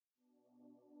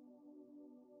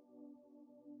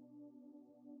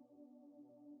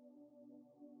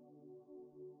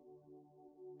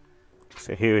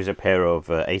So here is a pair of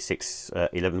ASICS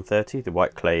 1130, the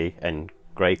white clay and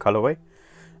grey colourway,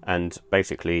 and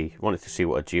basically wanted to see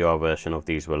what a GR version of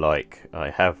these were like. I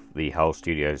have the Hull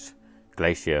Studios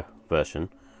Glacier version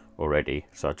already,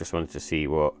 so I just wanted to see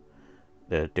what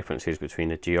the difference is between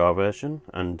the GR version.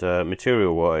 And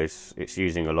material wise, it's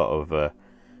using a lot of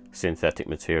synthetic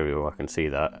material, I can see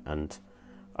that, and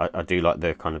I do like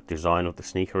the kind of design of the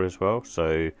sneaker as well.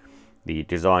 So the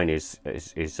design is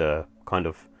kind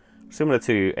of similar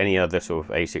to any other sort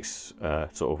of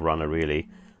ASICS sort of runner, really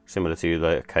similar to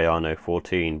the Kayano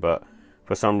 14, but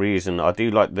for some reason I do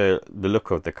like the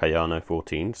look of the Kayano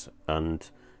 14s, and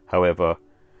however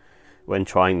when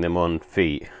trying them on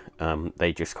feet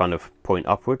they just kind of point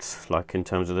upwards, like in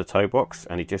terms of the toe box,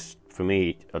 and it just, for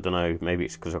me, I don't know, maybe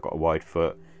it's because I've got a wide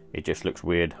foot, it just looks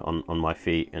weird on my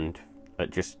feet, and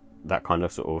it just, that kind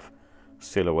of sort of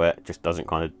silhouette just doesn't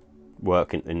kind of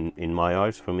work in my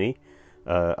eyes for me.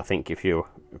 I think if you've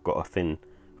got a thin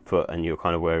foot and you're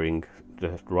kind of wearing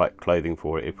the right clothing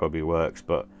for it, it probably works,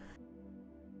 but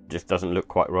just doesn't look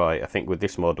quite right. I think with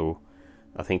this model,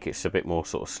 I think it's a bit more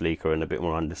sort of sleeker and a bit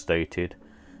more understated,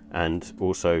 and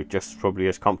also just probably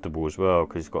as comfortable as well,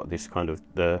 because it's got this kind of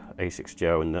the ASICS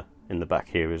gel in the back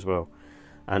here as well.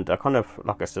 And I kind of,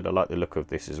 like I said, I like the look of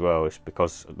this as well. It's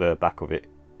because the back of it,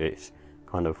 it's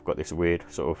kind of got this weird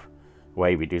sort of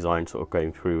wavy design sort of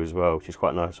going through as well, which is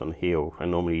quite nice on the heel,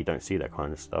 and normally you don't see that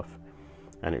kind of stuff,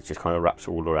 and it just kind of wraps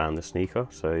all around the sneaker,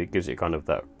 so it gives it kind of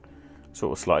that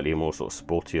sort of slightly more sort of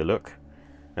sportier look.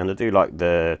 And I do like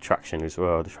the traction as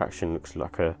well. The traction looks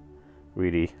like a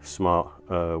really smart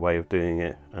way of doing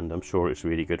it, and I'm sure it's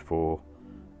really good for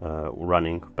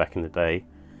running back in the day,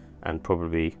 and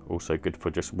probably also good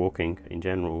for just walking in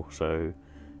general. So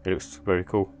it looks very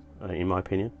cool in my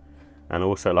opinion. And I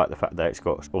also like the fact that it's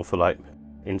got ortholite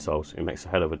insoles. It makes a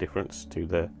hell of a difference to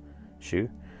the shoe.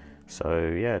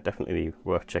 So yeah, definitely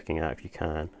worth checking out if you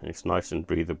can. It's nice and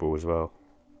breathable as well.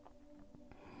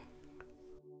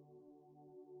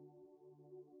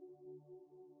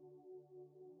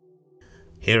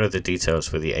 Here are the details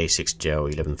for the ASICS Gel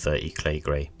 1130 Clay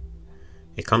Grey.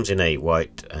 It comes in a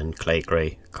white and clay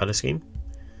grey colour scheme,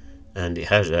 and it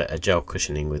has a gel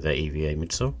cushioning with a EVA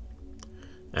midsole,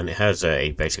 and it has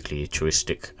basically a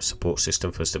truistic support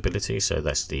system for stability, so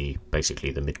that's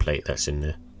basically the mid plate that's in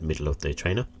the middle of the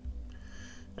trainer,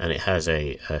 and it has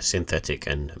a synthetic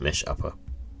and mesh upper,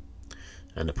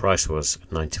 and the price was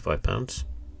 £95.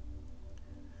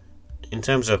 In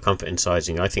terms of comfort and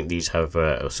sizing, I think these have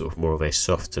a sort of more of a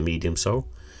soft to medium sole.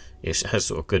 It has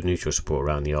sort of good neutral support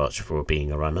around the arch for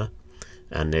being a runner,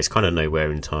 and there's kind of no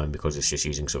wear in time because it's just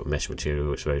using sort of mesh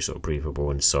material. It's very sort of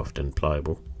breathable and soft and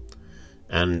pliable,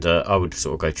 and I would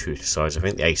sort of go true to size. I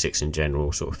think the ASICS in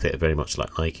general sort of fit very much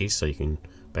like Nike's, so you can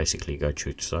basically go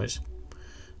true to size,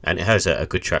 and it has a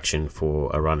good traction for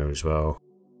a runner as well.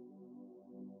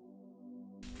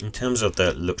 In terms of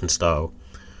the look and style,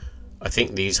 I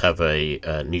think these have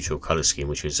a neutral colour scheme,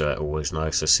 which is always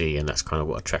nice to see, and that's kind of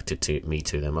what attracted me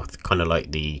to them. I kind of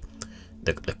like the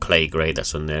clay grey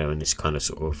that's on there, and this kind of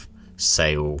sort of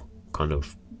sail kind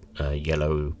of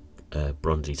yellow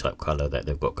bronzy type colour that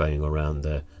they've got going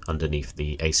around underneath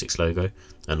the ASICS logo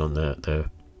and on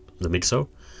the midsole.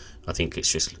 I think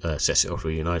it's just sets it off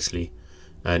really nicely,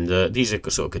 and these are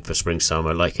sort of good for spring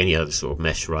summer, like any other sort of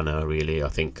mesh runner really. I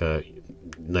think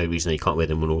no reason you can't wear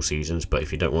them on all seasons, but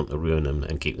if you don't want to ruin them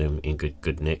and keep them in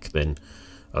good nick, then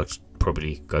I'd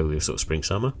probably go with sort of spring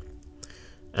summer.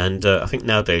 And I think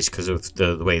nowadays, because of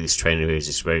the way this trainer is,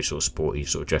 it's very sort of sporty,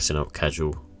 sort of dressing up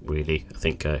casual really. I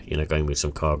think you know, going with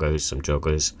some cargos, some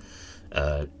joggers,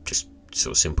 just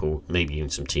sort of simple, maybe even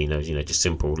some chinos, you know, just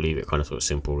simple, leave it kind of sort of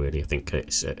simple really. I think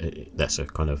it's that's a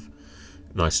kind of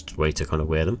nice way to kind of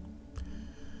wear them.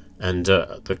 And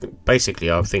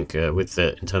basically, I think with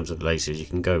in terms of the laces, you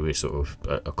can go with sort of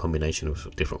a combination of, sort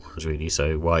of different ones really.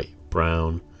 So white,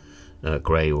 brown,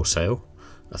 grey, or sail.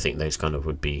 I think those kind of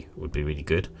would be really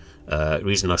good. The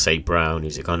reason I say brown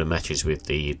is it kind of matches with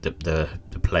the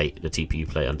plate, the TPU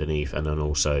plate underneath, and then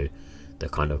also the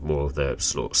kind of more of the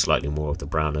slightly more of the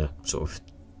browner sort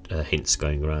of hints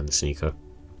going around the sneaker.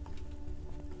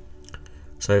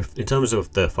 So in terms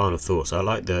of the final thoughts, I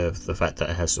like the fact that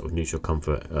it has sort of neutral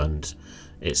comfort, and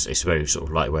it's very sort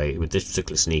of lightweight. With this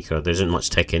particular sneaker, there isn't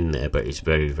much tech in there, but it's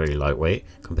very, very lightweight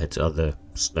compared to other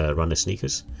runner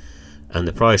sneakers. And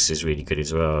the price is really good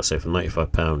as well. So for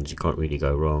 £95, you can't really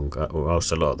go wrong. Or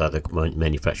else a lot of the other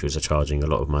manufacturers are charging a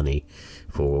lot of money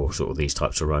for sort of these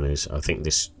types of runners. I think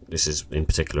this is in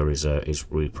particular is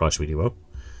really priced really well.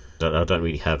 I don't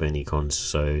really have any cons,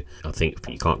 so I think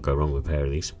you can't go wrong with a pair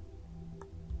of these.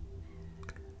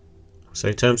 So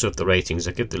in terms of the ratings,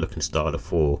 I give the look and style a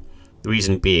 4. The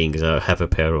reason being is I have a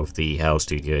pair of the Howl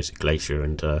Studios Glacier,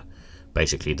 and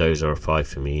basically those are a 5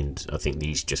 for me, and I think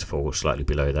these just fall slightly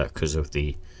below that because of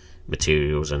the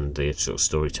materials and the sort of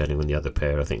storytelling on the other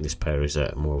pair. I think this pair is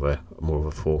more of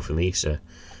a 4 for me. So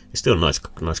it's still a nice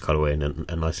colorway and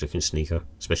a nice looking sneaker,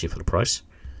 especially for the price.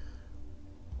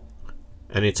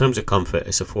 And in terms of comfort,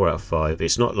 it's a 4 out of 5.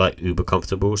 It's not like uber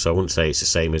comfortable, so I wouldn't say it's the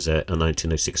same as a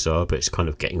 1906R, but it's kind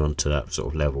of getting onto that sort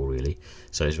of level really.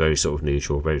 So it's very sort of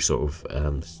neutral, very sort of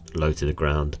low to the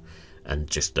ground,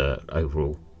 and just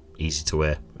overall easy to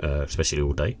wear, especially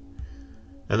all day.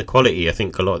 And the quality, I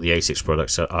think a lot of the ASICS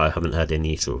products, I haven't had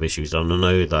any sort of issues. I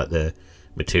know that the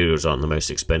materials aren't the most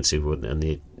expensive, and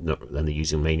they're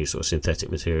using mainly sort of synthetic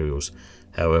materials.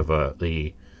 However,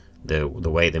 the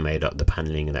way they made up the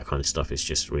paneling and that kind of stuff is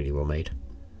just really well made.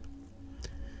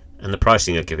 And the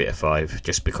pricing, I'll give it a 5,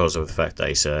 just because of the fact that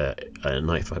it's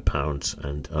 £95,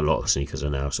 and a lot of sneakers are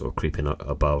now sort of creeping up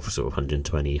above sort of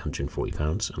 £120,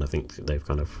 £140, and I think they've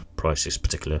kind of priced this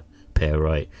particular pair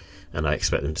right, and I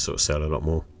expect them to sort of sell a lot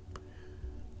more.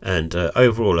 And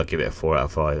overall, I'll give it a 4 out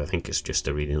of 5. I think it's just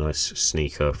a really nice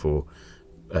sneaker for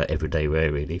everyday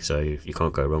wear really, so you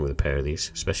can't go wrong with a pair of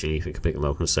these, especially if you can pick them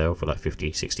up on sale for like £50,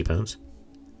 £60.